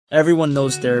Everyone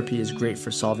knows therapy is great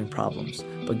for solving problems,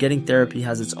 but getting therapy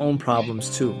has its own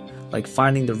problems too, like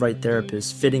finding the right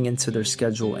therapist, fitting into their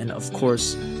schedule, and of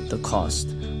course, the cost.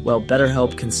 Well,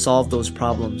 BetterHelp can solve those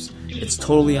problems. It's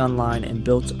totally online and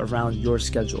built around your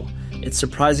schedule. It's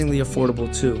surprisingly affordable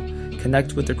too.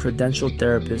 Connect with a credentialed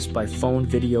therapist by phone,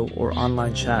 video, or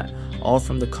online chat, all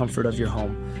from the comfort of your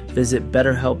home. Visit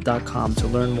BetterHelp.com to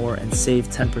learn more and save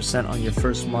 10% on your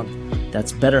first month.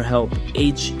 That's BetterHelp,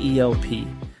 H-E-L-P.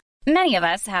 Many of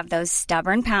us have those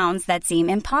stubborn pounds that seem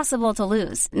impossible to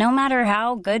lose, no matter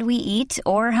how good we eat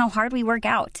or how hard we work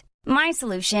out. My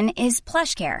solution is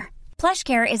PlushCare.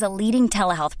 PlushCare is a leading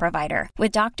telehealth provider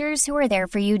with doctors who are there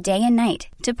for you day and night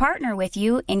to partner with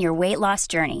you in your weight loss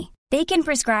journey. They can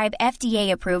prescribe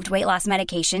FDA-approved weight loss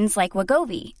medications like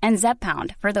Wegovy and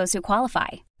Zepbound for those who qualify.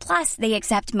 Plus, they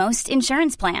accept most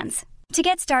insurance plans. To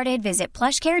get started, visit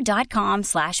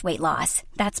plushcare.com/weightloss.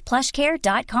 That's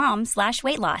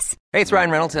plushcare.com/weightloss. Hey, it's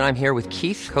Ryan Reynolds, and I'm here with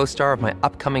Keith, co-star of my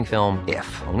upcoming film,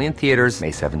 If, only in theaters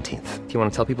May 17th. Do you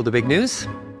want to tell people the big news?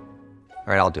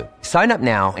 All right, I'll do it. Sign up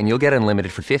now and you'll get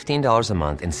unlimited for $15 a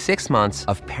month and 6 months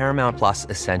of Paramount Plus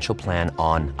Essential Plan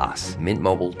on us.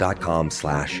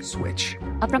 MintMobile.com/switch.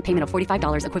 Upfront payment of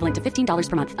 $45 equivalent to $15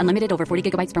 per month. Unlimited over 40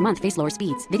 gigabytes per month. Face lower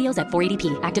speeds. Videos at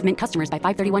 480p. Active Mint customers by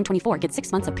 531.24 get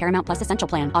 6 months of Paramount Plus Essential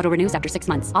Plan. Auto renews after 6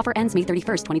 months. Offer ends May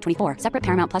 31st, 2024. Separate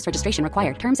Paramount Plus registration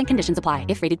required. Terms and conditions apply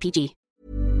if rated PG.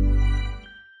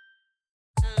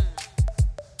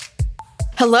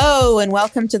 Hello, and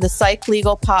welcome to the Psych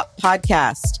Legal Pop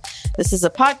Podcast. This is a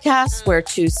podcast where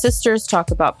two sisters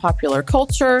talk about popular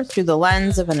culture through the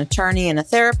lens of an attorney and a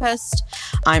therapist.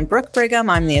 I'm Brooke Brigham,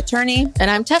 I'm the attorney.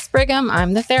 And I'm Tess Brigham,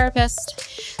 I'm the therapist.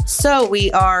 So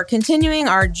we are continuing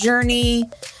our journey,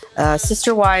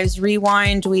 Sister Wives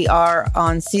Rewind. We are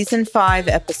on Season 5,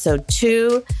 Episode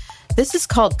 2. This is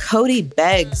called Kody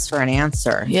Begs for an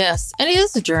Answer. Yes, and it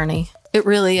is a journey. It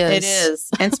really is. It is.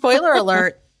 And spoiler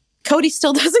alert, Kody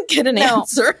still doesn't get an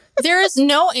answer. There is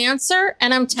no answer.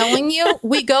 And I'm telling you,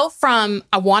 we go from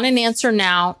I want an answer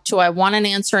now to I want an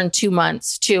answer in 2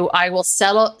 months to I will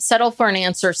settle for an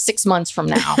answer 6 months from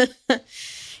now.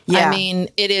 Yeah. I mean,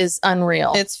 it is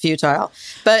unreal. It's futile.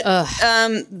 But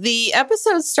the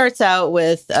episode starts out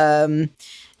with, I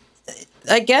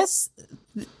guess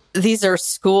these are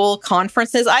school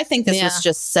conferences. I think this was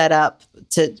just set up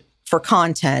for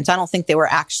content. I don't think they were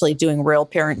actually doing real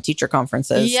parent-teacher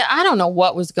conferences. Yeah, I don't know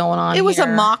what was going on. It was a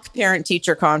mock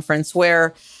parent-teacher conference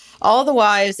where all the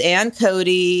wives and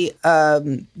Kody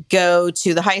go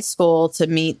to the high school to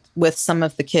meet with some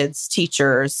of the kids'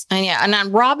 teachers.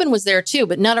 And Robin was there too,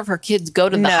 but none of her kids go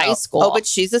to the high school. Oh, but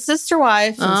she's a sister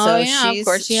wife. And of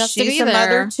course she has to be there. She's a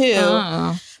mother too.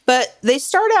 Oh. But they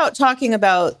start out talking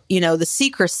about, the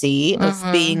secrecy of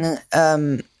being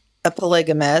a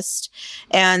polygamist,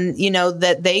 and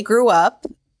that they grew up,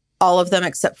 all of them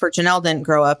except for Janelle didn't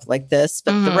grow up like this,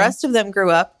 but the rest of them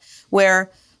grew up where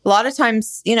a lot of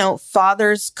times,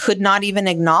 fathers could not even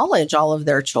acknowledge all of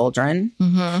their children.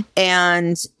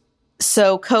 And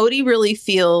so Kody really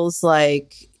feels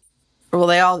like,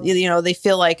 they all, they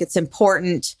feel like it's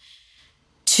important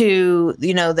to,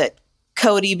 that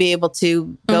Kody be able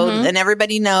to go and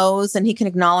everybody knows, and he can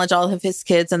acknowledge all of his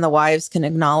kids, and the wives can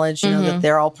acknowledge, that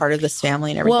they're all part of this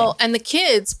family and everything. Well, and the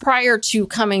kids, prior to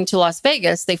coming to Las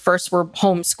Vegas, they first were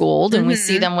homeschooled, and we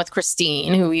see them with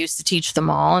Christine, who used to teach them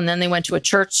all, and then they went to a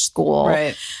church school.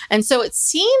 Right. And so it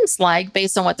seems like,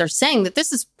 based on what they're saying, that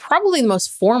this is probably the most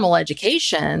formal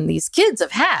education these kids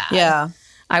have had. Yeah.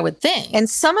 I would think. And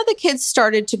some of the kids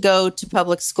started to go to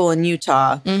public school in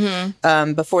Utah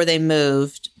before they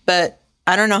moved, but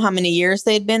I don't know how many years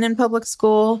they'd been in public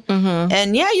school.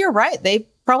 And yeah, you're right. They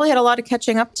probably had a lot of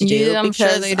catching up to do. Yeah, I'm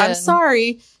because sure they did. I'm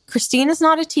sorry, Christine is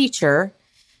not a teacher.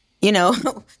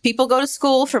 People go to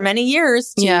school for many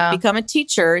years to become a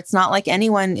teacher. It's not like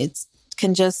anyone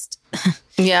can just and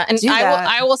do that.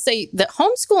 I will say that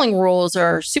homeschooling rules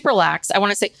are super lax. I want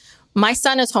to say my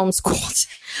son is homeschooled.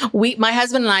 My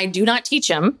husband and I do not teach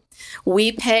him.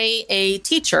 We pay a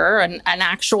teacher, an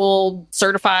actual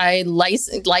certified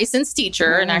licensed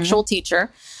teacher, an actual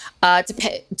teacher,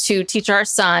 to teach our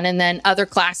son, and then other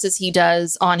classes he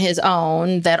does on his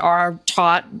own that are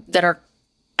taught, that are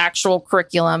actual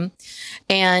curriculum.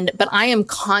 But I am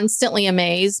constantly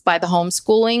amazed by the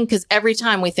homeschooling, because every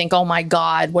time we think, oh my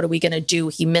God, what are we going to do?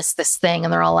 He missed this thing.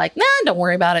 And they're all like, nah, don't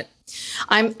worry about it.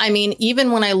 I mean,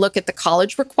 even when I look at the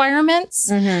college requirements,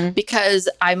 because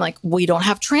I'm like, we don't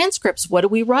have transcripts. What do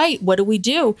we write? What do we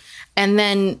do? And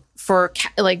then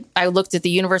I looked at the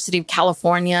University of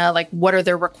California, what are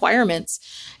their requirements?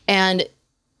 And,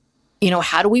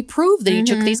 how do we prove that you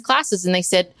took these classes? And they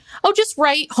said, oh, just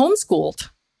write homeschooled.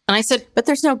 And I said, but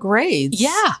there's no grades.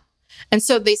 yeah. And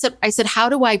so I said, how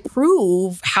do I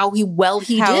prove how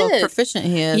proficient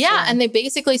he is? Yeah. And they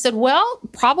basically said, well,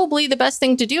 probably the best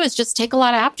thing to do is just take a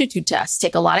lot of aptitude tests,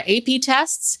 take a lot of AP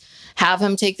tests, have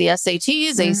him take the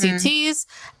SATs, ACTs,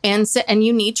 and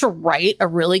you need to write a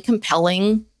really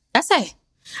compelling essay.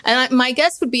 And my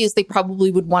guess would be is they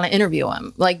probably would want to interview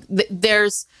him. Like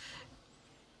there's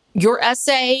your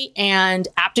essay and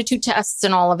aptitude tests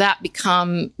and all of that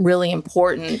become really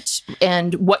important,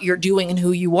 and what you're doing and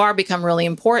who you are become really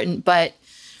important. But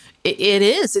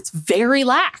it's very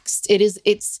laxed.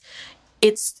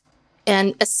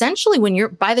 And essentially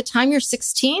by the time you're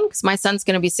 16, because my son's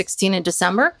going to be 16 in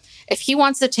December, if he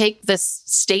wants to take this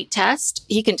state test,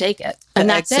 he can take it. And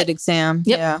the that's exit it. exam.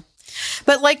 Yep. Yeah.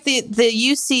 But like the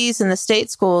UCs and the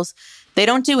state schools, they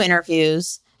don't do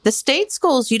interviews. The state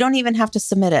schools, you don't even have to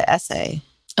submit an essay.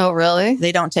 Oh, really?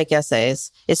 They don't take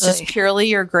essays. It's just purely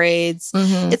your grades.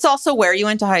 Mm-hmm. It's also where you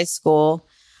went to high school.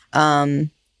 And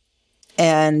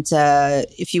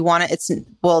if you want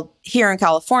to, here in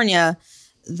California,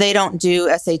 they don't do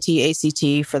SAT,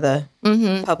 ACT for the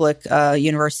public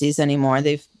universities anymore.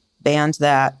 They've banned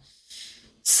that.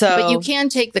 So, but you can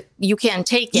take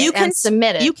it and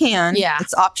submit it. You can. Yeah.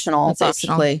 It's optional,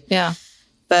 basically. Optional. Yeah.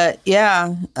 But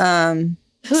yeah.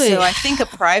 So I think a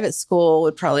private school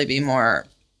would probably be more,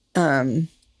 equipped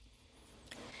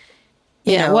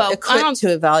to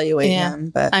evaluate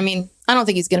him. But I mean, I don't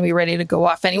think he's going to be ready to go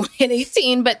off anyway at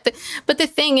 18. But the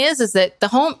thing is that the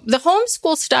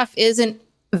homeschool stuff isn't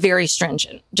very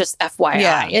stringent. Just FYI,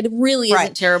 Yeah. it really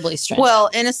isn't terribly stringent. Well,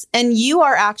 and you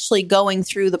are actually going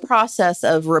through the process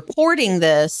of reporting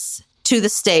this to the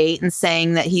state and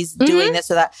saying that he's doing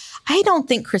this or that. I don't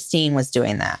think Christine was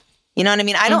doing that. You know what I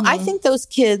mean? I think those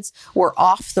kids were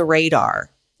off the radar.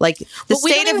 Like the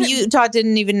state of Utah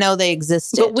didn't even know they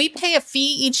existed. But we pay a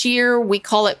fee each year. We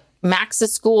call it Maxa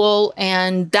School,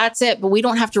 and that's it. But we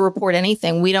don't have to report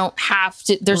anything. We don't have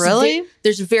to.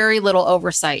 There's very little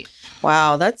oversight.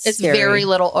 Wow, it's scary. Very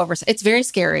little oversight. It's very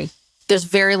scary. There's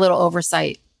very little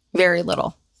oversight. Very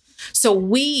little. So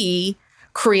we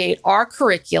create our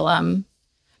curriculum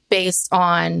based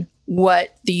on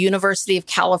what the University of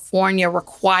California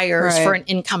requires for an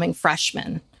incoming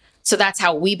freshman. So that's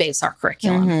how we base our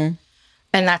curriculum.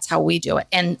 And that's how we do it.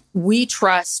 And we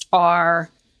trust our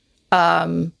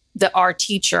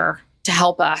teacher to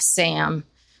help us, Sam,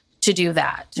 to do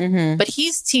that. But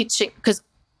he's teaching, because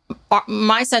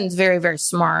my son's very, very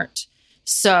smart.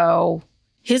 So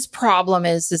his problem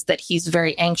is that he's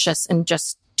very anxious and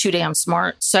just too damn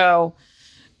smart. So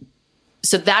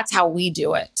that's how we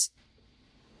do it.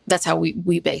 That's how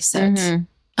we base it.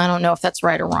 I don't know if that's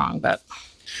right or wrong, but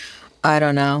I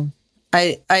don't know.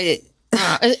 As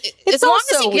long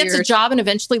as he gets a job and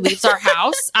eventually leaves our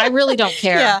house, I really don't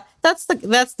care. Yeah, that's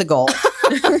the goal.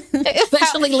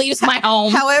 Eventually leaves my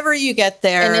home. However you get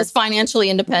there. And is financially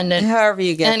independent. However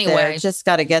you get there. Just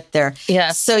got to get there.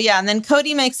 Yes. So yeah, and then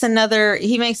Kody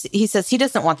he says he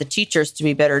doesn't want the teachers to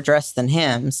be better dressed than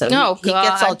him. So he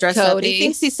gets all dressed up. He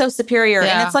thinks he's so superior.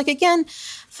 Yeah. And it's like, again,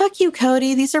 fuck you,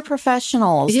 Kody. These are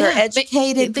professionals. Yeah, they're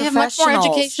educated they professionals. They have much more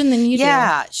education than you do.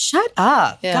 Yeah, shut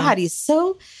up. Yeah. God, he's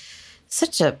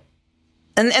such a...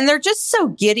 And they're just so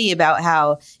giddy about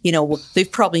how,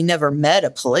 they've probably never met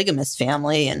a polygamous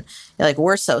family. And like,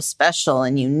 we're so special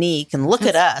and unique. And look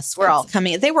at us. We're all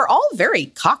coming. They were all very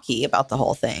cocky about the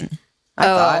whole thing, I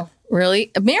thought.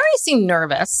 Really? Mary seemed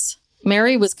nervous.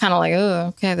 Mary was kind of like, oh,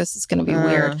 okay, this is going to be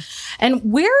weird. And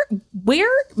where's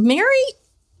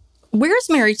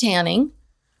Mary tanning?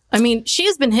 I mean,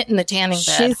 she's been hitting the tanning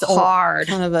bed hard.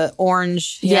 Kind of an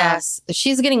orange. Yes.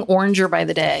 She's getting oranger by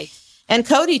the day. And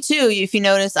Kody, too, if you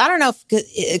notice, I don't know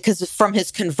because from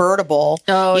his convertible,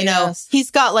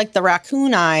 he's got like the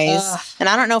raccoon eyes. And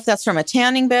I don't know if that's from a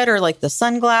tanning bed or like the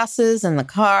sunglasses in the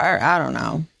car. I don't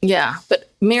know. Yeah, but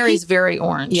Mary's very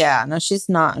orange. Yeah, no, she's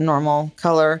not a normal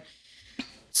color.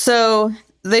 So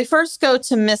they first go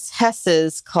to Miss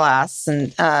Hess's class,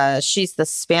 and she's the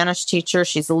Spanish teacher.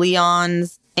 She's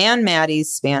Leon's and Maddie's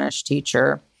Spanish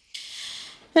teacher.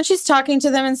 And she's talking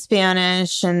to them in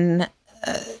Spanish, and...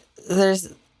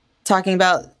 there's talking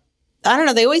about, I don't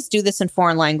know, they always do this in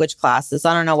foreign language classes.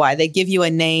 I don't know why. They give you a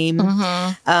name.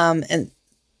 And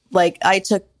like I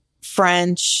took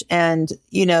French and,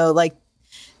 like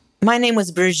my name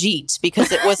was Brigitte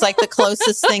because it was like the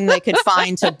closest thing they could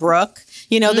find to Brooke.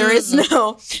 There is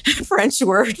no French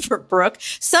word for Brooke.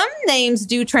 Some names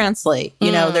do translate.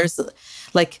 There's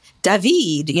like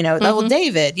David,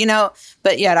 David,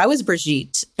 but yeah, I was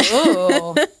Brigitte.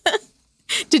 Oh.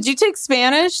 Did you take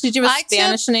Spanish? Did you have a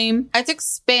Spanish name? I took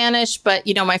Spanish, but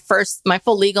my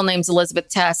full legal name's Elizabeth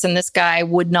Tess, and this guy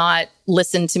would not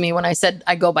listen to me when I said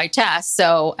I go by Tess,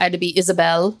 so I had to be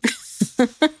Isabel.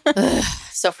 Ugh,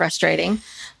 so frustrating.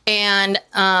 And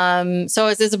so I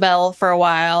was Isabel for a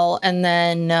while, and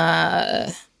then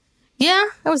I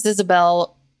was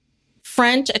Isabel.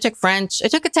 French. I took French. I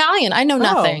took Italian. I know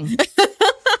nothing.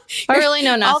 I really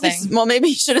know nothing. Well, maybe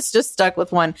you should have just stuck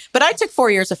with one. But I took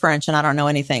 4 years of French and I don't know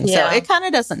anything. So it kind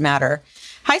of doesn't matter.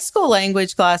 High school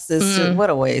language classes, what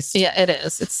a waste. Yeah, it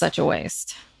is. It's such a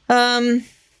waste.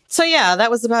 So yeah, that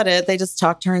was about it. They just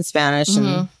talked to her in Spanish.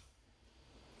 And,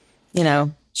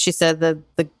 she said that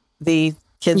the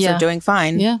kids are doing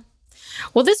fine. Yeah.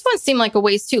 Well, this one seemed like a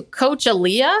waste too. Coach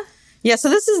Aaliyah. Yeah, so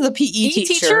this is the PE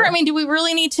teacher. I mean, do we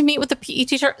really need to meet with the PE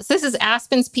teacher? So this is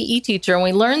Aspen's PE teacher, and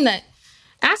we learned that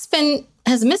Aspen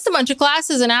has missed a bunch of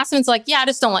classes, and Aspen's like, yeah, I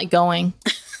just don't like going.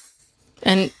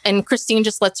 and Christine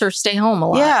just lets her stay home a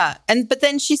lot. Yeah, but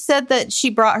then she said that she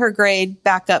brought her grade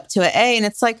back up to an A, and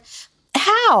it's like,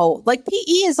 how? Like,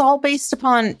 PE is all based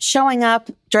upon showing up,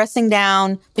 dressing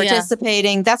down,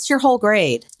 participating. Yeah. That's your whole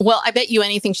grade. Well, I bet you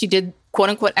anything she did,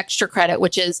 quote unquote, extra credit,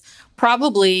 which is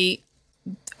probably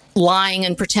lying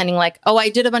and pretending like, oh, I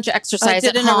did a bunch of exercise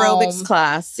at home. I did an aerobics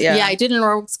class. Yeah, I did an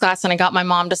aerobics class and I got my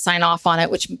mom to sign off on it,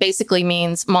 which basically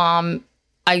means, Mom,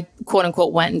 I quote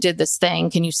unquote went and did this thing.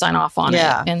 Can you sign off on it?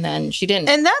 And then she didn't.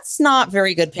 And that's not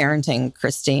very good parenting,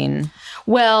 Christine.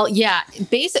 Well, yeah.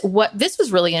 What this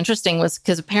was really interesting was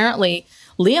because apparently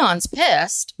Leon's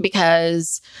pissed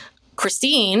because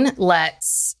Christine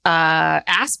lets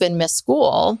Aspen miss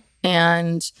school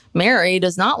and Mary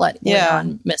does not let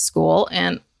Leon miss school.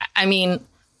 And I mean,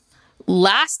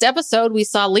 last episode, we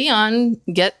saw Leon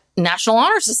get National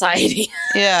Honor Society.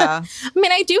 Yeah. I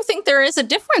mean, I do think there is a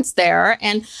difference there.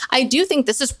 And I do think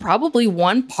this is probably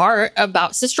one part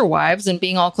about sister wives and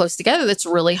being all close together that's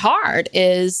really hard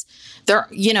is there,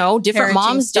 different parenting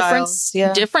moms, styles,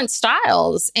 different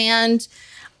styles. And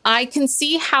I can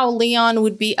see how Leon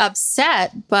would be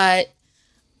upset, but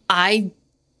I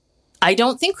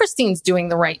don't think Christine's doing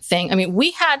the right thing. I mean,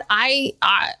 I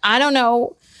don't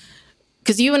know,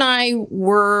 because you and I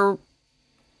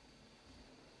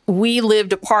we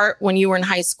lived apart when you were in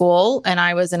high school and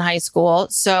I was in high school.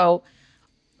 So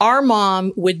our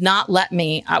mom would not let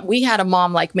me. We had a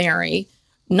mom like Mary,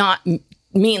 not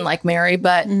mean like Mary,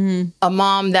 but a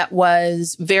mom that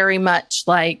was very much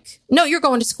like, no, you're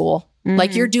going to school.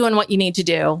 Like, you're doing what you need to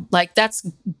do. Like, that's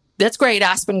great.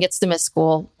 Aspen gets to miss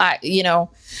school. And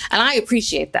I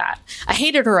appreciate that. I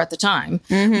hated her at the time,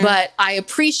 but I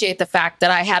appreciate the fact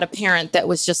that I had a parent that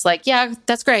was just like, yeah,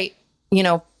 that's great.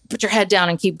 Put your head down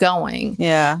and keep going.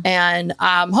 Yeah. And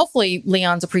hopefully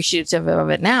Leon's appreciative of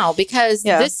it now because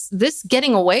this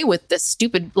getting away with this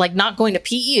stupid, like not going to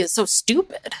PE is so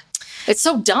stupid. It's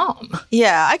so dumb.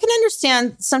 Yeah. I can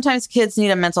understand sometimes kids need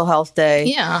a mental health day.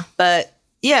 Yeah. But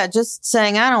yeah, just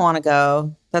saying, I don't want to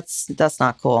go. That's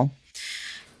not cool.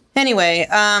 Anyway.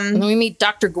 And we meet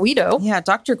Dr. Guido. Yeah.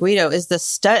 Dr. Guido is the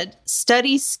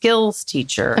study skills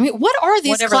teacher. I mean, what are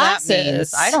these Whatever classes? That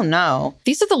means. I don't know.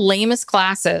 These are the lamest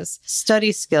classes.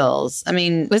 Study skills. I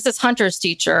mean, this is Hunter's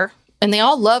teacher. And they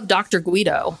all love Dr.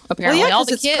 Guido, apparently. Well, all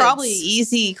the it's kids. Probably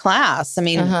easy class. I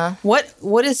mean,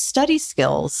 what is study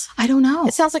skills? I don't know.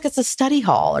 It sounds like it's a study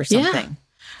hall or something. Yeah.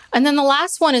 And then the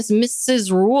last one is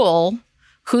Mrs. Rule,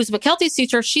 who's McKelty's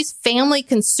teacher. She's family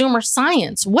consumer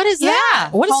science. What is that?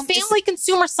 What is family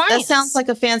consumer science? That sounds like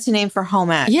a fancy name for home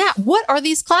ec. Yeah. What are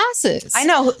these classes? I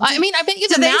know. I bet you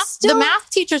the math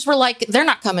teachers were like, they're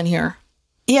not coming here.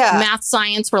 Yeah. Math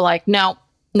science were like, no.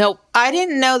 Nope. I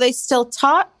didn't know they still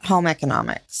taught home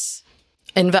economics.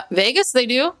 In Vegas, they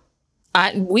do.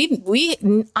 I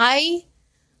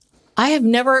have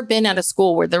never been at a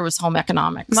school where there was home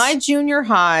economics. My junior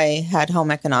high had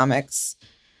home economics.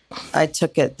 I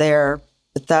took it there,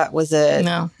 but that was it.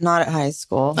 No. Not at high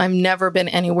school. I've never been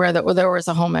anywhere that there was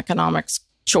a home economics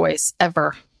choice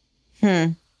ever.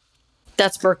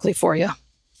 That's Berkeley for you.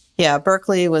 Yeah,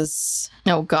 Berkeley was.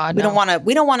 Oh God, we don't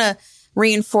want to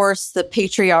reinforce the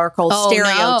patriarchal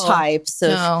stereotypes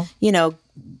of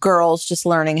girls just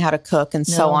learning how to cook and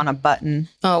sew on a button.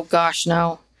 Oh gosh,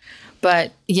 no.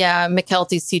 But yeah,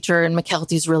 McKelty's teacher, and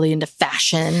McKelty's really into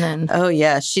fashion. And oh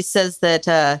yeah, she says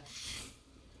that.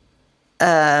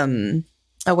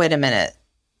 Oh wait a minute.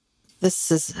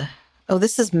 This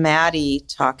is Maddie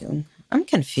talking. I'm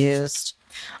confused.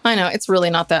 I know it's really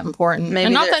not that important,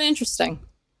 and not that interesting.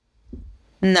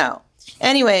 No.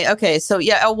 Anyway, okay, so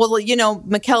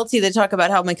McKelty, they talk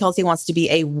about how McKelty wants to be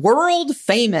a world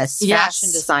famous fashion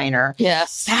designer.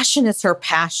 Yes. Fashion is her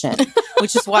passion,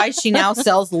 which is why she now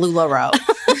sells LuLaRoe.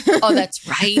 Oh, that's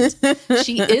right.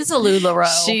 She is a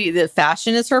LuLaRoe. The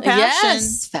fashion is her passion.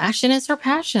 Yes, fashion is her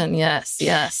passion. Yes,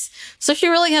 yes. So she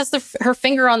really has her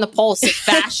finger on the pulse of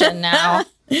fashion now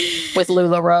with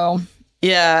LuLaRoe.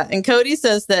 Yeah, and Kody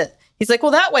says that he's like,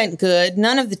 well, that went good.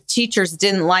 None of the teachers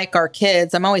didn't like our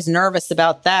kids. I'm always nervous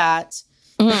about that.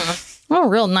 Oh,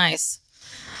 real nice.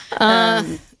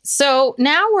 So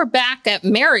now we're back at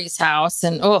Mary's house,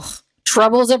 and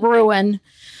troubles a brewing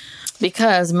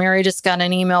because Mary just got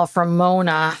an email from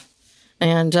Mona,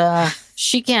 and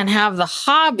she can't have the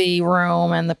hobby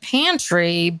room and the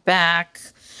pantry back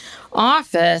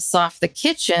office off the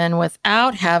kitchen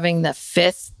without having the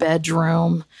 5th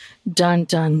bedroom. Dun,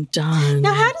 dun, dun.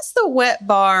 Now, how does the wet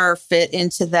bar fit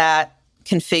into that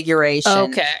configuration?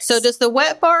 Okay. So does the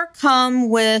wet bar come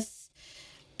with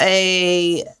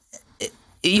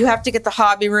you have to get the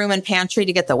hobby room and pantry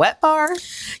to get the wet bar?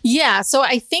 Yeah. So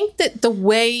I think that the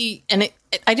way, and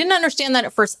I didn't understand that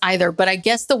at first either, but I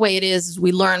guess the way it is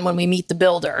we learn when we meet the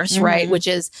builders, right? Which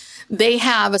is they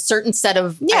have a certain set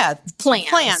of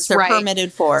plans they're right?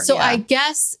 permitted for. So I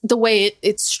guess the way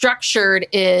it's structured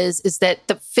is that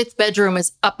the 5th bedroom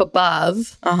is up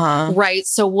above, right?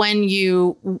 So when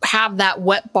you have that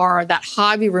wet bar, that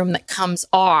hobby room that comes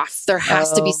off, there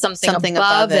has to be something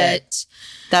above it.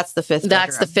 That's the 5th bedroom.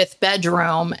 That's the 5th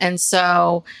bedroom. And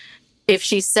so if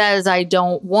she says, I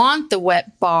don't want the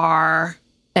wet bar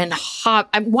and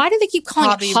why do they keep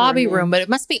calling it hobby room? But it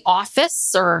must be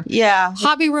office or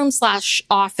hobby room /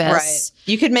 office. Right.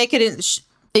 You could make it in.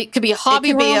 It could be a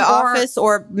hobby room. It could be an office,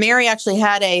 or Mary actually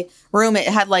had a room. It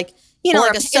had like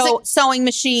a sewing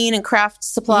machine and craft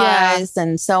supplies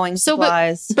and sewing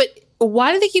supplies. But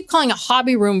why do they keep calling it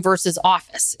hobby room versus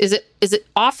office? Is it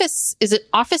office? Is it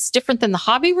office different than the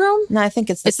hobby room? No, I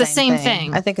think it's the same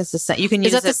thing. I think it's the same. You can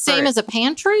use it. Is that the same as a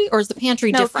pantry, or is the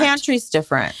pantry different? No, pantry's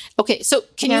different. Okay, so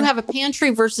can you have a pantry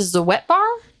versus the wet bar,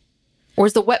 or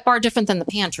is the wet bar different than the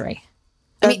pantry?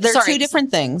 They're two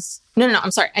different things. No, I'm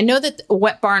sorry. I know that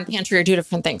wet bar and pantry are two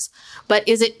different things, but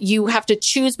is it you have to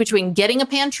choose between getting a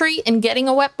pantry and getting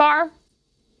a wet bar?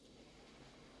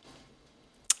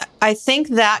 I think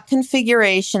that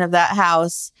configuration of that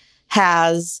house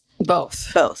has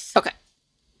both. Okay.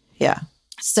 Yeah.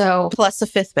 So plus a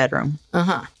 5th bedroom.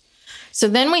 So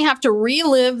then we have to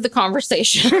relive the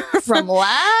conversation from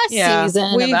last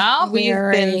season about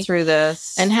Mary. We've been through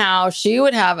this. And how she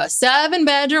would have a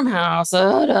 7-bedroom house.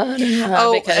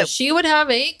 Because she would have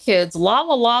 8 kids. La,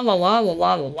 la, la, la, la,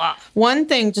 la, la, la. One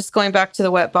thing, just going back to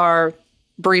the wet bar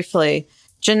briefly,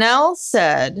 Janelle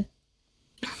said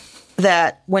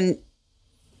that when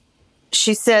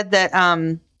she said that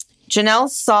Janelle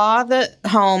saw the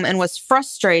home and was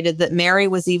frustrated that Mary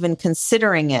was even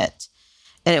considering it.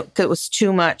 And it was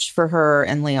too much for her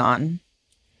and Leon.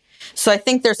 So I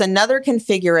think there's another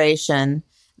configuration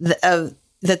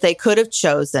that they could have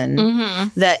chosen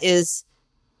that is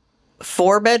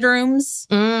 4 bedrooms,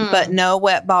 but no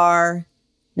wet bar,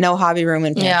 no hobby room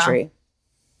and pantry.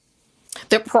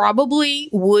 That probably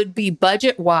would be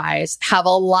budget-wise, have a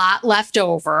lot left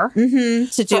over.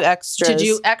 To do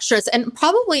extras. And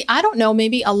probably, I don't know,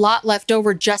 maybe a lot left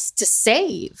over just to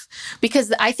save.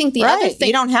 Because I think the other thing...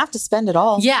 You don't have to spend it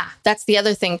all. Yeah, that's the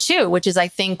other thing, too, which is I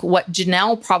think what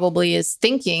Janelle probably is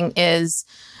thinking is,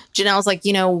 Janelle's like,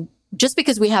 just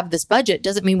because we have this budget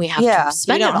doesn't mean we have to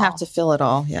spend it all. We don't have to fill it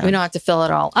all. Yeah. We don't have to fill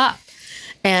it all up.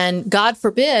 And God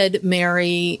forbid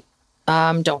Mary...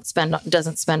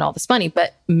 doesn't spend all this money,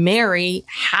 but Mary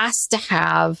has to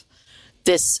have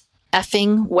this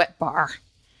effing wet bar.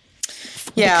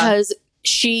 Yeah. Because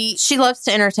she loves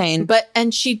to entertain.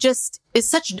 And she just is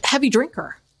such a heavy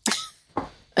drinker.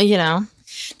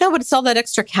 No, but it's all that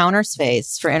extra counter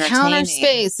space for entertaining. Counter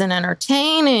space and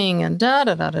entertaining and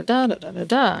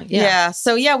da-da-da-da-da-da-da-da. Yeah.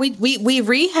 So, we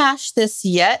rehashed this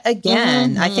yet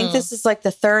again. I think this is like the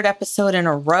 3rd episode in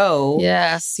a row.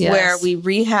 Yes. Where we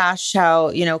rehash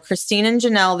how, Christine and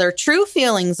Janelle, their true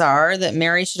feelings are that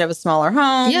Mary should have a smaller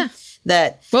home. Yeah.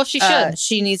 That she should.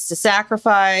 She needs to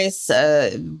sacrifice,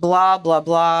 blah, blah,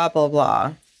 blah, blah,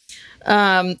 blah.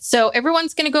 So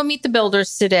everyone's going to go meet the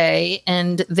builders today,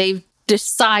 and they've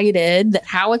decided that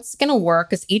how it's going to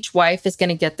work is each wife is going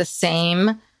to get the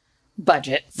same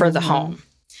budget for the home.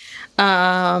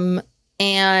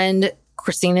 And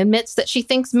Christine admits that she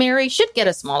thinks Mary should get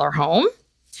a smaller home.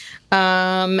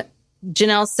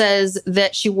 Janelle says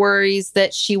that she worries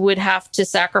that she would have to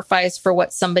sacrifice for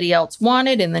what somebody else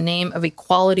wanted in the name of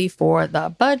equality for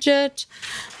the budget.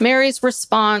 Mary's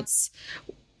response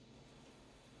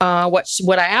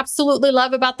What I absolutely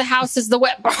love about the house is the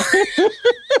wet bar.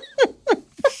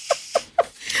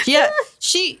 Yeah,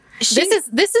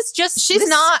 this is just she's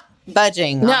not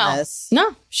budging on this.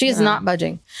 No, she is not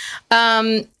budging.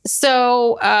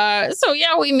 So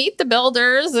yeah, we meet the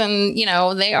builders, and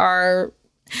they are.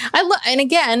 And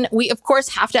again, we of course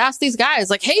have to ask these guys,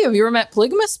 like, hey, have you ever met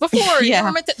polygamists before? Have you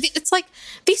ever met it's like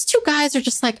these two guys are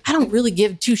just like, I don't really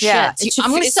give two shits.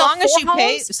 I'm going to sell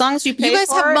as long as you pay. You guys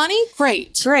for have it, money,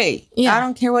 great. Yeah, I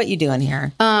don't care what you do in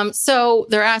here. So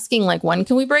they're asking, like, when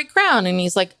can we break ground? And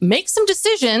he's like, make some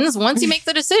decisions. Once you make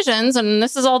the decisions, and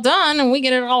this is all done, and we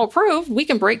get it all approved, we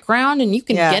can break ground, and you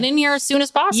can get in here as soon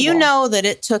as possible. You know that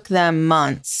it took them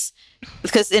months.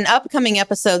 Because in upcoming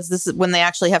episodes, this is when they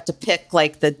actually have to pick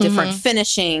like the different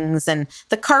finishings and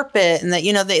the carpet, and that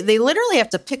they literally have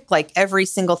to pick like every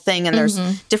single thing, and there's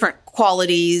different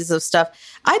qualities of stuff.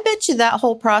 I bet you that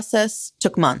whole process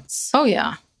took months. Oh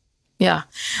yeah, yeah.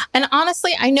 And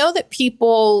honestly, I know that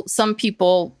some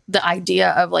people, the idea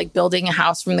of like building a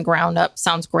house from the ground up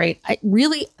sounds great.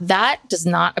 That does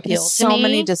not appeal to me. So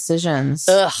many decisions.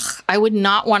 Ugh, I would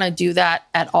not want to do that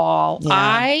at all.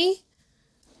 Yeah.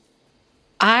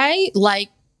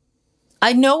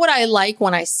 I know what I like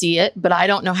when I see it, but I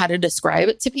don't know how to describe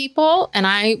it to people. And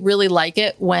I really like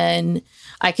it when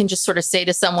I can just sort of say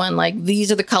to someone, like,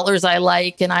 these are the colors I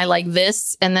like, and I like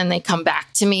this. And then they come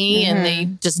back to me and they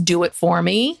just do it for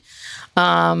me.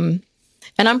 And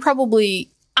I'm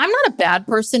not a bad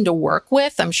person to work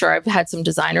with. I'm sure I've had some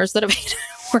designers that have hated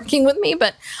working with me,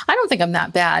 but I don't think I'm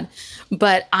that bad.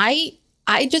 But I'm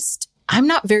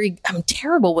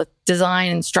terrible with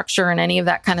design and structure and any of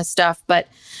that kind of stuff, but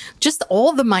just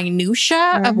all the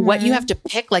minutia of what you have to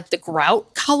pick, like the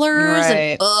grout colors.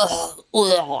 Right.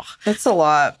 And That's a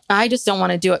lot. I just don't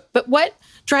want to do it. But what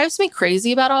drives me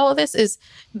crazy about all of this is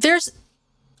there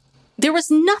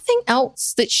was nothing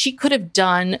else that she could have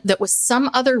done that was some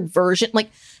other version.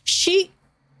 Like she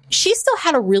still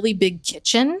had a really big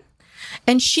kitchen.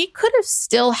 And she could have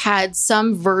still had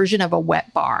some version of a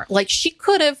wet bar. Like she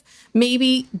could have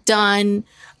maybe done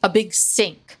a big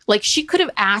sink. Like she could have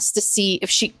asked to see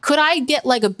if could I get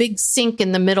like a big sink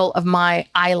in the middle of my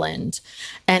island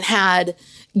and had,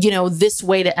 this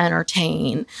way to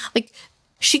entertain. Like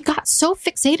she got so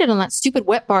fixated on that stupid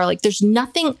wet bar. Like there's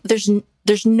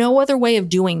no other way of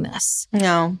doing this.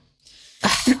 No.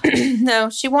 No,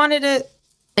 she wanted it.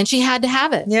 And she had to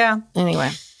have it. Yeah.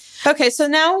 Anyway. Okay, so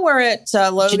now we're at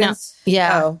Logan's.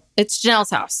 It's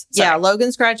Janelle's house. Sorry. Yeah,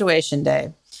 Logan's graduation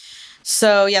day.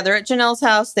 So, yeah, they're at Janelle's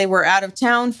house. They were out of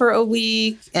town for a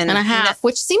week and a half,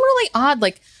 which seemed really odd.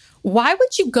 Like, why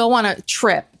would you go on a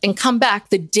trip and come back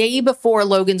the day before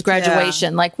Logan's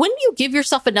graduation? Yeah. Like, wouldn't you give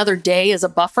yourself another day as a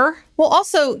buffer? Well,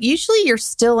 also, usually you're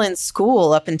still in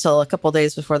school up until a couple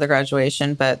days before the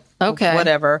graduation, but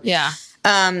whatever. Yeah.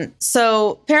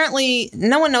 So apparently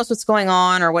no one knows what's going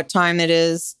on or what time it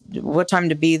is, what time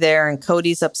to be there. And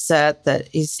Kody's upset that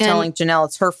he's telling Janelle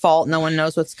it's her fault. No one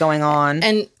knows what's going on.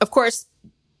 And of course,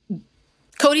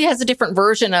 Kody has a different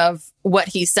version of what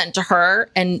he sent to her,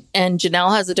 and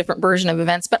Janelle has a different version of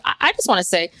events. But I just want to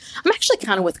say, I'm actually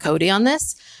kind of with Kody on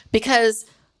this because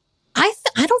I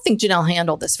don't think Janelle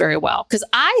handled this very well, because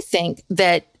I think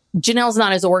that Janelle's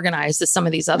not as organized as some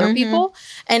of these other people.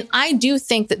 And I do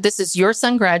think that this is your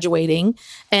son graduating.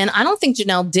 And I don't think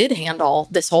Janelle did handle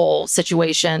this whole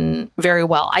situation very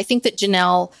well. I think that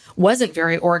Janelle wasn't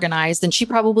very organized, and she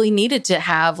probably needed to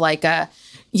have like a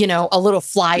little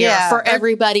flyer for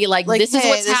everybody. Like this is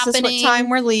what's happening. This is what time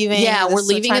we're leaving. Yeah, we're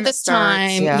leaving at this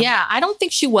time. Yeah, I don't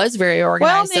think she was very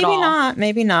organized at all.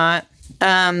 Maybe not.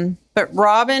 But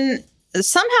Robin...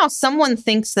 Somehow someone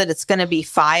thinks that it's going to be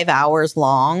 5 hours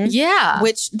long. Yeah.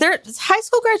 Which high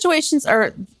school graduations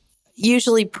are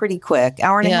usually pretty quick.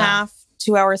 Hour and a half,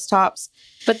 2 hours tops.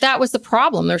 But that was the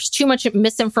problem. There's too much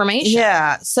misinformation.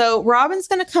 Yeah. So Robin's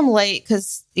going to come late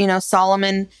because,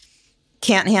 Solomon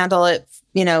can't handle it,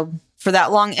 for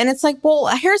that long. And it's like, well,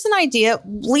 here's an idea.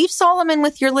 Leave Solomon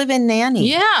with your live-in nanny.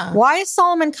 Yeah. Why is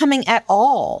Solomon coming at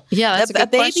all? Yeah, that's a good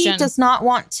question. A baby does not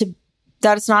want to...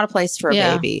 That it's not a place for a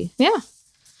baby. Yeah.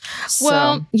 So.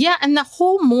 Well, yeah. And the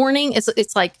whole morning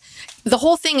it's like the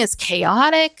whole thing is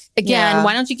chaotic. Again,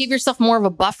 why don't you give yourself more of a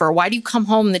buffer? Why do you come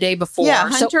home the day before? Yeah,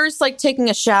 Hunter's like taking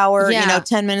a shower,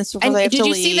 10 minutes before they have to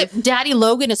leave. Did you see that Daddy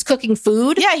Logan is cooking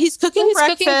food? Yeah, he's cooking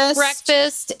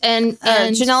breakfast. And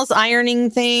Janelle's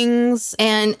ironing things.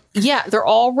 And yeah, they're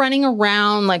all running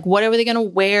around like, what are they going to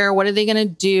wear? What are they going to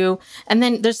do? And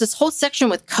then there's this whole section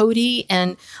with Kody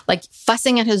and like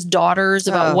fussing at his daughters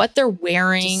about what they're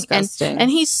wearing. Disgusting.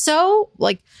 And he's so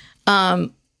like...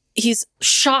 he's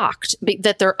shocked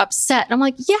that they're upset. And I'm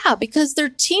like, yeah, because they're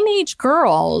teenage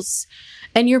girls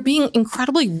and you're being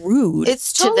incredibly rude.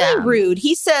 It's totally rude.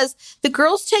 He says the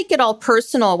girls take it all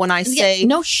personal when I say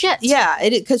no shit. Yeah,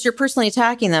 because you're personally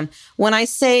attacking them. When I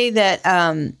say that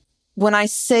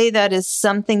is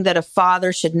something that a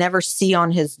father should never see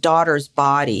on his daughter's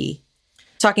body,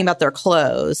 talking about their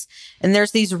clothes. And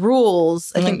there's these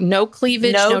rules. I think no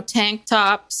cleavage, no tank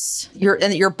tops.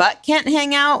 Your butt can't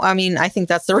hang out. I mean, I think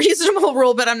that's the reasonable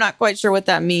rule, but I'm not quite sure what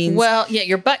that means. Well, yeah,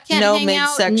 your butt can't hang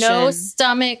midsection. out. No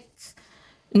stomach,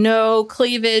 no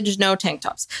cleavage, no tank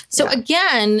tops. So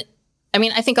again, I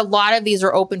mean, I think a lot of these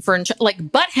are open for,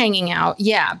 like butt hanging out.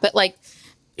 Yeah, but like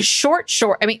short.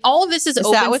 I mean, all of this is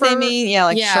open that what for, they mean? Yeah,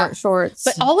 like short shorts.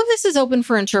 But all of this is open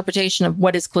for interpretation of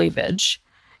what is cleavage.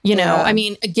 You know, I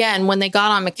mean, again, when they got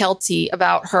on McKelty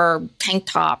about her tank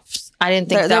tops, I didn't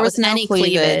think there was no any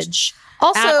cleavage.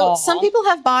 Also, some people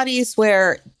have bodies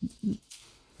where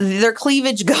their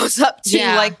cleavage goes up to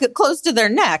like close to their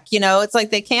neck. You know, it's like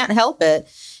they can't help it.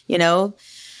 You know,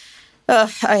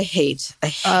 I hate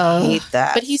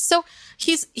that. But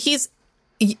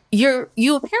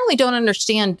you apparently don't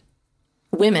understand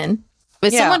women.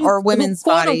 But someone or women's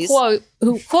bodies,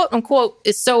 who quote unquote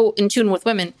is so in tune with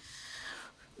women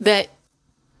that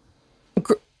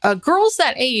girls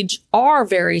that age are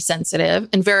very sensitive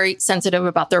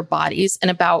about their bodies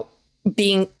and about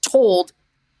being told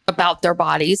about their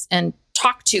bodies and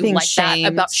talked to being like shamed.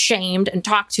 That, about shamed and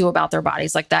talked to about their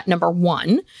bodies like that, number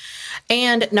one.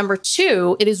 And number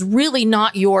two, it is really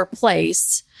not your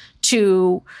place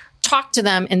to talk to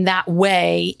them in that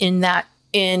way, in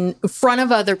front of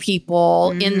other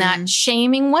people, in that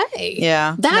shaming way.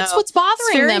 Yeah. That's what's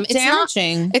bothering them. It's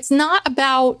damaging. It's not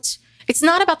about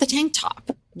the tank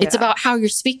top. Yeah. It's about how you're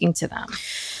speaking to them.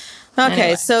 Okay.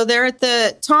 Anyway. So they're at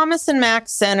the Thomas and Mack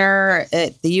Center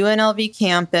at the UNLV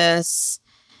campus,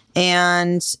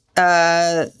 and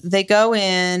they go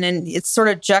in, and it's sort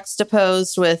of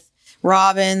juxtaposed with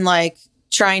Robin, like,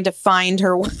 trying to find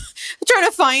her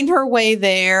way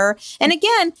there. And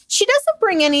again, she doesn't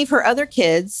bring any of her other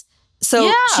kids. So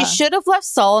she should have left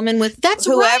Solomon with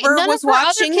whoever was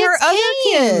watching her other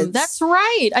kids. That's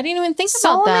right. I didn't even think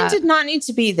Solomon about that. Solomon did not need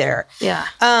to be there. Yeah.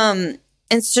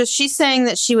 And so she's saying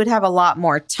that she would have a lot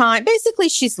more time. Basically,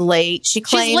 she's late. She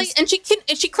claims she's late, and she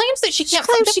claims that she can't.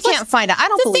 She can't find it. I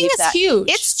don't believe that. The thing is huge.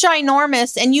 It's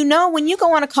ginormous, and you know when you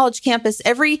go on a college campus,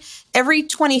 every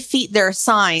 20 feet there are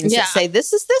signs that say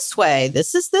this is this way,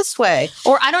 this is this way.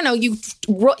 Or I don't know.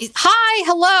 Hi,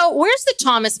 hello. Where's the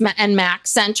Thomas and Mack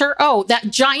Center? Oh, that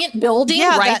giant building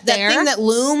right there. That thing that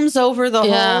looms over the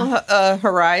whole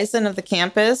horizon of the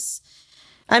campus.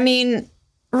 I mean.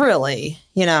 Really,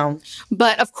 you know.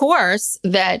 But of course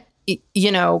that,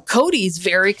 you know, Kody's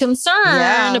very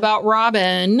concerned about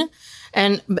Robin.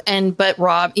 But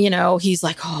Rob, you know, he's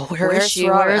like, oh, where's she?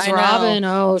 Where's Robin?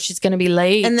 Oh, she's going to be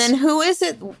late. And then who is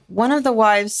it? One of the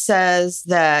wives says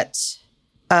that,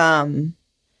 Christine,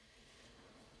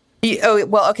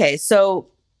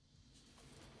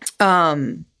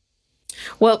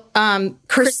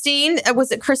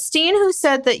 was it Christine who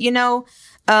said that, you know,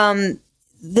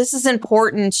 this is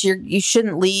important. You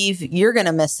shouldn't leave. You're going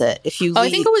to miss it if you leave.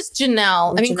 I think it was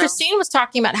Janelle. I mean, Christine was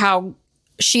talking about how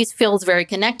she feels very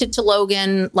connected to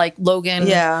Logan. Like Logan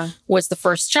was the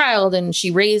first child and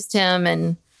she raised him.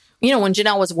 And, you know, when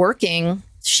Janelle was working,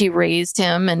 she raised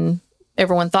him and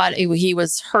everyone thought he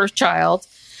was her child.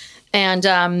 And,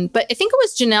 but I think it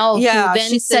was Janelle who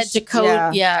then said to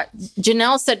Kody,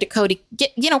 Janelle said to Kody,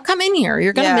 come in here.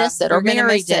 You're going to miss it. Or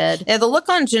Mary did. Yeah, the look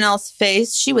on Janelle's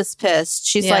face, she was pissed.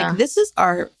 She's like, this is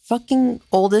our fucking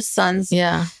oldest son's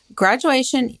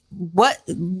graduation.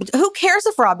 Who cares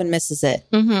if Robin misses it?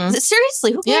 Mm-hmm.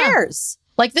 Seriously, who cares?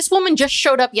 Like this woman just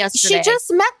showed up yesterday. She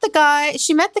just met the guy.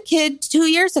 She met the kid 2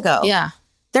 years ago. Yeah.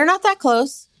 They're not that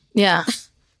close. Yeah.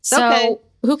 So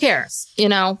who cares? You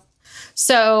know?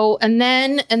 So, and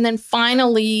then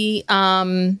finally,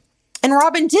 and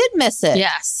Robin did miss it.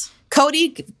 Yes.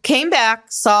 Kody came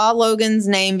back, saw Logan's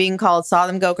name being called, saw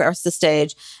them go across the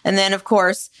stage. And then, of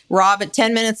course,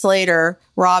 10 minutes later,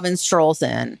 Robin strolls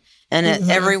in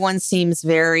and everyone seems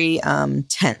very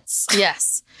tense.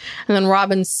 Yes. And then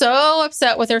Robin's so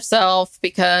upset with herself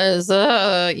because,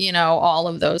 all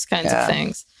of those kinds of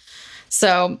things.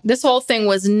 So this whole thing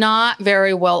was not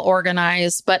very well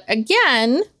organized. But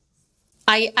again,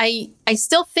 I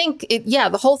still think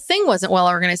the whole thing wasn't well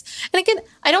organized. And again,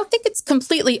 I don't think it's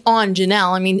completely on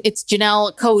Janelle. I mean, it's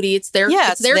Janelle, Kody. It's their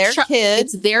kid.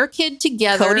 It's their kid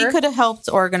together. Cody could have helped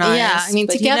organize. Yeah, I mean,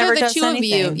 together the two of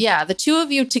you. Yeah, the two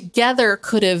of you together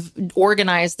could have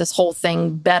organized this whole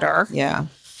thing better. Yeah.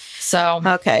 So,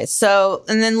 okay. So,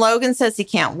 and then Logan says he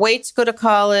can't wait to go to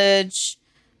college.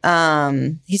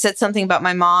 He said something about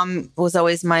my mom was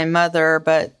always my mother,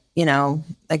 but, you know,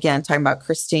 again, talking about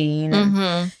Christine.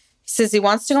 He says he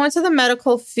wants to go into the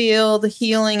medical field,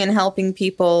 healing and helping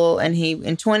people. And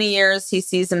in 20 years, he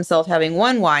sees himself having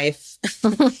one wife,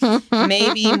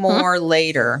 maybe more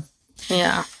later.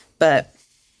 Yeah. But.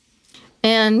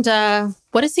 And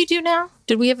what does he do now?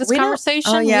 Did we have this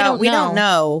conversation? Oh, yeah. We don't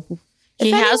know.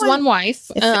 He has one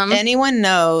wife. If anyone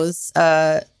knows,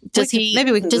 does he?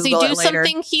 Maybe we can. Does Google he do it later.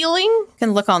 something healing? You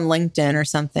can look on LinkedIn or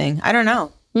something. I don't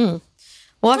know.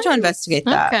 We'll have to investigate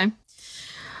that. Okay.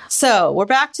 So we're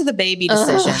back to the baby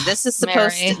decision.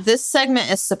 This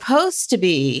segment is supposed to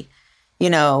be,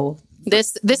 you know,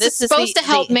 this is supposed to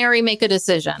help Mary make a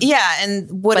decision. Yeah,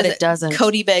 and but it doesn't.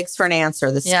 Kody begs for an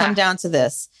answer. This has come down to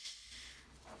this.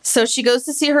 So she goes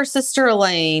to see her sister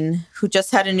Elaine, who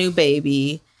just had a new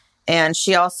baby, and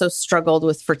she also struggled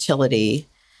with fertility.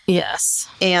 Yes.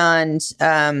 And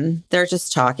they're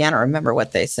just talking. I don't remember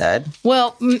what they said.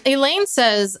 Well, Elaine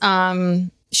says,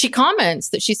 she comments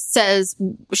that she says,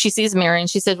 she sees Mary and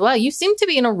she said, well, you seem to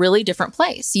be in a really different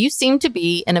place. You seem to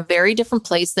be in a very different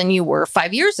place than you were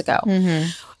 5 years ago.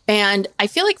 And I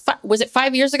feel like, was it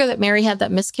 5 years ago that Mary had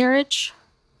that miscarriage?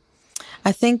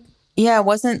 I think, yeah,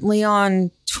 wasn't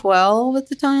Leon 12 at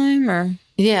the time or?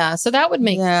 Yeah, so that would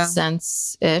make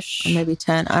sense-ish. Or maybe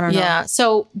 10, I don't know. Yeah,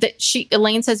 so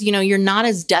Elaine says, you know, you're not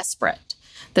as desperate,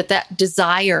 that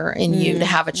desire in you to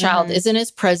have a child isn't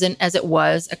as present as it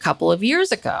was a couple of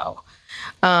years ago.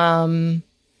 And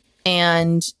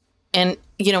you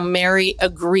know, Mary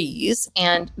agrees.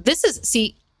 And this is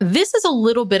a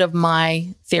little bit of my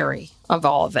theory of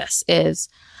all of this is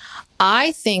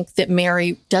I think that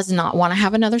Mary does not want to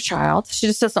have another child. She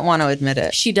just doesn't want to admit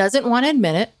it. She doesn't want to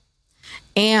admit it.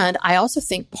 And I also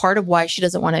think part of why she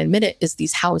doesn't want to admit it is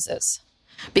these houses.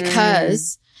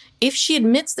 Because if she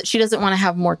admits that she doesn't want to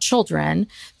have more children,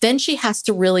 then she has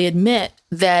to really admit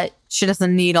that she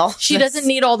doesn't need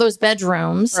all those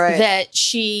bedrooms, right. That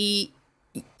she,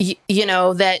 you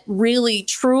know, that really,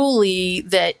 truly,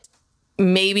 that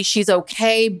maybe she's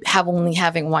okay only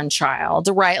having one child,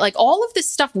 right? Like all of this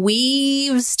stuff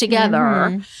weaves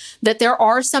together that there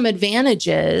are some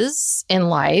advantages in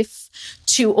life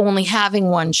to only having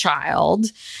one child,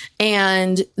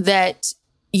 and that,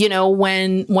 you know,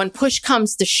 when push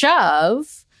comes to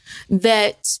shove,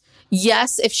 that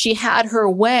yes, if she had her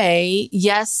way,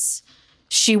 yes,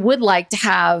 she would like to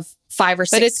have 5 or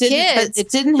 6 kids. But it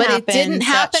didn't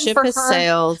happen. For her.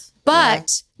 Sailed.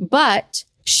 But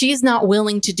she's not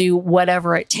willing to do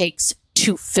whatever it takes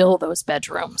to fill those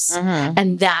bedrooms.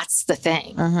 And that's the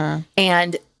thing.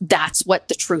 And that's what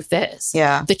the truth is.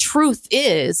 Yeah. The truth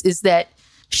is that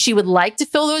she would like to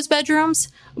fill those bedrooms,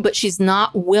 but she's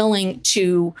not willing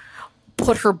to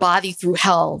put her body through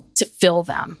hell to fill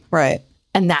them. Right.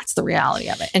 And that's the reality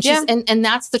of it. And she's and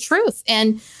that's the truth.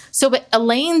 And so, but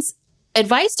Elaine's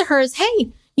advice to her is,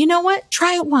 hey, you know what?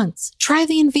 Try it once. Try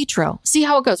the in vitro. See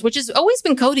how it goes, which has always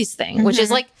been Kody's thing, which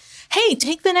is like, hey,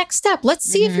 take the next step. Let's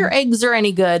see if your eggs are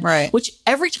any good. Right. Which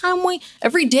every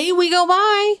day we go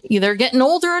by, they're getting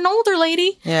older and older,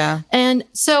 lady. Yeah. And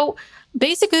so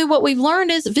basically what we've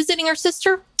learned is visiting her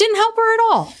sister didn't help her at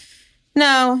all.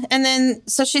 No. And then,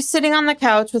 so she's sitting on the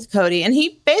couch with Kody and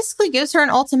he basically gives her an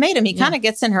ultimatum. He kind of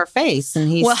gets in her face and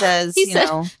he says,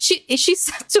 she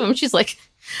said to him, she's like,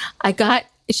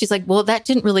 she's like, well, that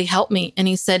didn't really help me. And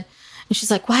he said, and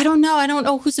she's like, well, I don't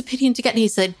know whose opinion to get. And he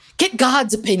said, get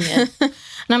God's opinion. And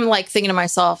I'm like thinking to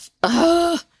myself,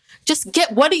 just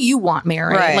what do you want,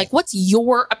 Mary? Right. Like, what's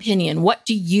your opinion? What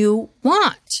do you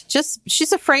want?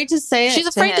 She's afraid to say it. She's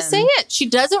afraid to say it. She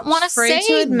doesn't want to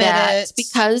say that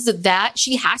because of that.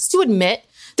 She has to admit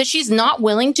that she's not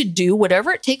willing to do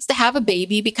whatever it takes to have a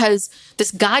baby because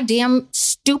this goddamn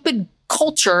stupid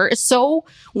culture is so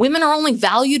women are only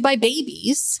valued by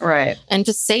babies. Right. And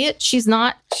to say it,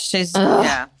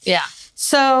 yeah.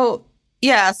 So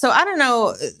I don't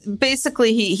know.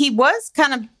 Basically, he was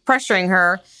kind of pressuring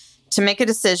her to make a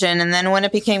decision. And then when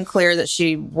it became clear that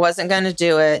she wasn't going to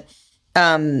do it,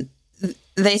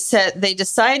 they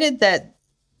decided that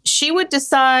she would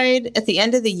decide at the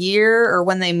end of the year or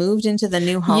when they moved into the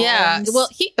new homes. Yeah. Well,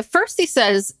 first he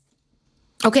says,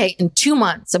 okay, in 2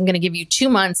 months, I'm going to give you 2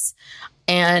 months.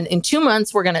 And in 2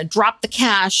 months, we're going to drop the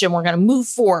cash and we're going to move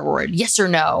forward. Yes or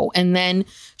no? And then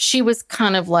she was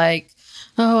kind of like,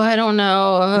 oh, I don't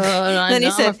know. Then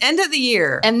he said, end of the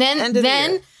year. And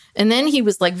then he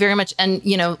was like very much, and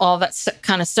you know, all that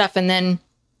kind of stuff. And then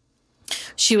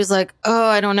she was like, oh,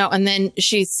 I don't know. And then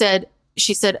she said,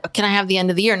 she said, can I have the end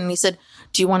of the year? And he said,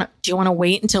 do you want to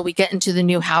wait until we get into the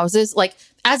new houses? Like,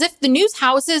 as if the new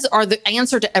houses are the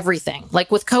answer to everything. Like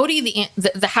with Kody,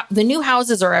 the new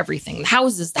houses are everything. The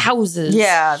houses.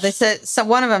 Yeah. They said, so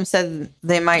one of them said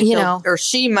they might, or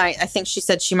she might, I think she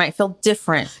said she might feel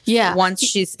different. Yeah. Once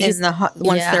she's they're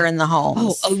in the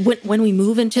homes. When we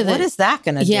move into what is that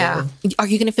going to do? Yeah. Are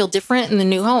you going to feel different in the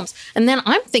new homes? And then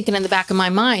I'm thinking in the back of my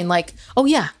mind, like, oh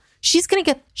yeah, she's gonna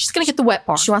get the wet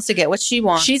bar. She wants to get what she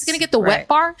wants. She's gonna get the wet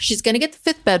bar. She's gonna get the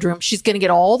 5th bedroom. She's gonna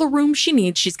get all the rooms she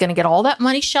needs. She's gonna get all that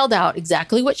money shelled out,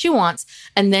 exactly what she wants.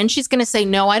 And then she's gonna say,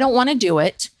 no, I don't want to do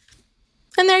it.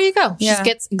 And there you go. Yeah. She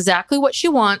gets exactly what she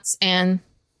wants. And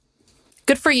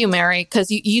good for you, Mary,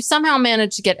 because you somehow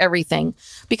managed to get everything.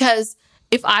 Because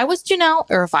if I was Janelle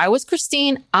or if I was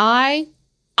Christine, I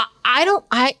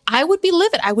would be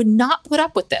livid. I would not put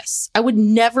up with this. I would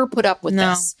never put up with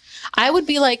this. I would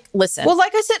be like, listen. Well,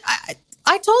 like I said,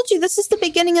 I told you, this is the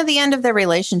beginning of the end of their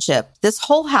relationship. This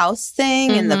whole house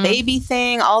thing and the baby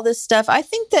thing, all this stuff. I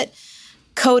think that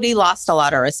Kody lost a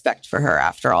lot of respect for her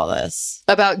after all this.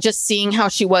 About just seeing how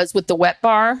she was with the wet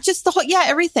bar? Just the whole,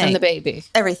 everything. And the baby.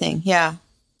 Everything, yeah.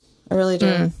 I really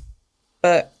do.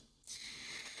 But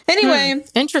anyway.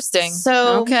 Interesting.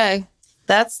 So, okay.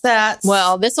 That's that.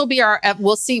 Well, this will be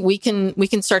we'll see. We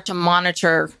can start to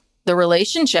monitor the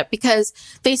relationship because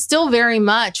they still very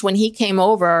much, when he came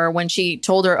over, when she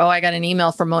told her, oh, I got an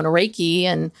email from Mona Reiki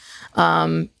and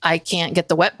I can't get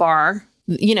the wet bar.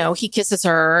 He kisses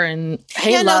her and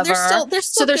lover. They're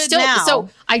still good now. So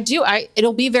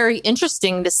it'll be very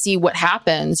interesting to see what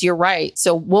happens. You're right.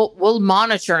 So we'll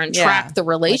monitor and track the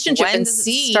relationship and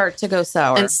see it start to go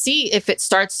sour and see if it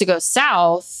starts to go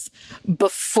south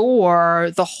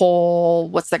before the whole,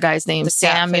 what's the guy's name?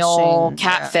 Samuel,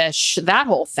 catfish, that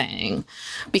whole thing,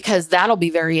 because that'll be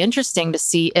very interesting to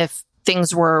see if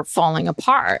things were falling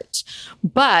apart.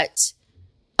 But,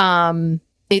 again,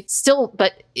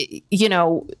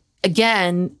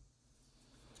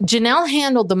 Janelle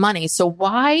handled the money. So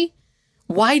why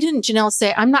didn't Janelle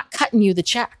say, I'm not cutting you the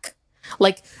check?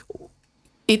 Like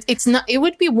it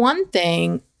would be one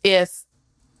thing if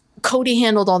Kody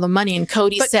handled all the money and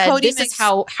Kody said, this is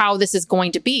how this is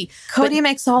going to be. Kody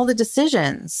makes all the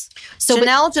decisions. So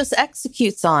Janelle just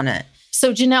executes on it.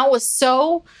 So Janelle was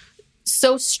so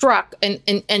struck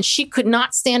and she could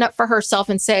not stand up for herself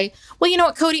and say, well, you know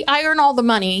what, Kody, I earn all the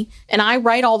money and I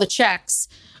write all the checks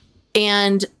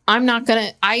and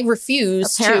I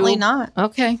refuse Apparently not.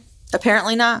 Okay.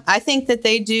 Apparently not. I think that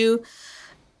they do,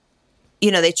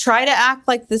 they try to act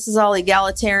like this is all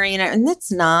egalitarian and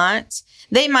it's not.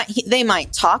 They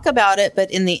might talk about it,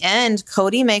 but in the end,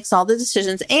 Kody makes all the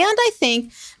decisions. And I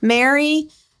think Mary,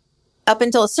 up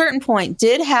until a certain point,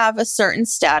 did have a certain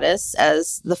status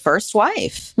as the first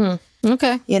wife.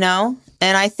 Okay. And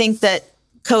I think that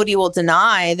Kody will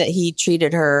deny that he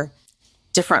treated her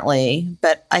differently,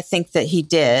 but I think that he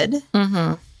did.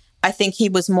 Mm-hmm. I think he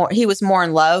was more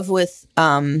in love with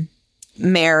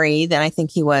Mary than I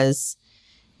think he was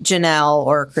Janelle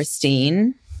or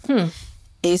Christine.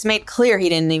 He's made clear he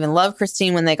didn't even love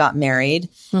Christine when they got married.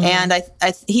 Mm-hmm. And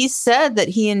he said that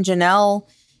he and Janelle,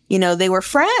 they were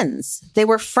friends. They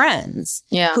were friends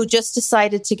who just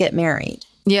decided to get married.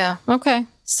 Yeah. Okay.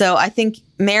 So I think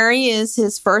Mary is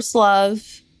his first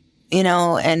love,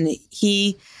 and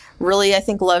he really, I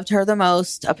think, loved her the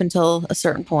most up until a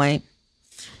certain point.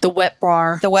 The wet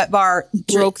bar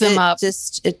broke them up.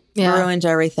 It Yeah. ruined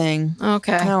everything.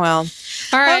 Okay. Oh, well.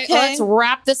 All right. Okay. Let's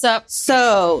wrap this up.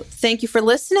 So thank you for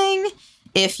listening.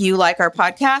 If you like our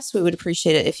podcast, we would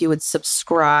appreciate it if you would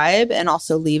subscribe and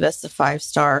also leave us a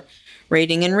 5-star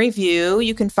rating and review.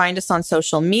 You can find us on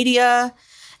social media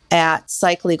at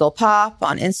Psych Legal Pop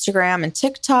on Instagram and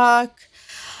TikTok.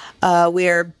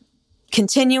 We're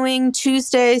continuing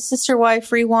Tuesday Sister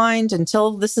Wife Rewind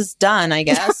until this is done, I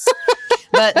guess.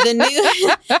 But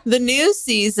the new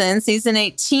season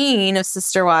 18 of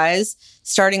Sister Wives,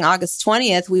 starting August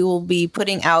 20th, we will be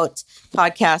putting out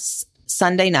podcasts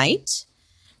Sunday night,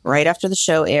 right after the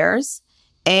show airs.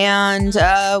 And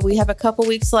we have a couple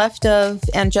weeks left of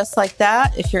And Just Like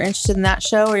That. If you're interested in that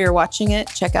show or you're watching it,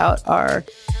 check out our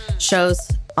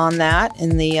shows on that.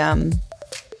 And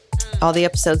all the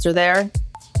episodes are there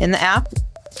in the app.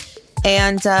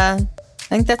 And I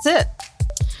think that's it.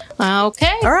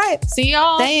 Okay. All right. See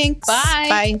y'all. Thanks. Bye.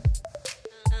 Bye.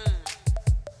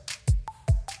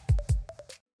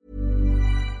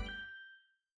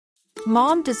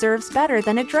 Mom deserves better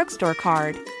than a drugstore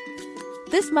card.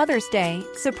 This Mother's Day,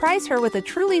 surprise her with a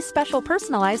truly special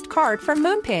personalized card from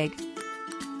Moonpig.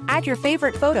 Add your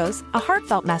favorite photos, a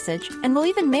heartfelt message, and we'll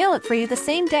even mail it for you the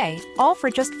same day, all for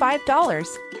just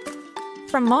 $5.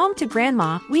 From mom to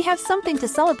grandma, we have something to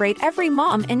celebrate every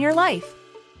mom in your life.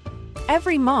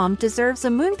 Every mom deserves a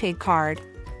Moonpig card.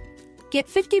 Get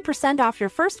 50% off your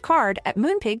first card at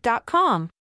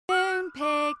moonpig.com.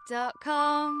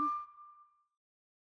 Moonpig.com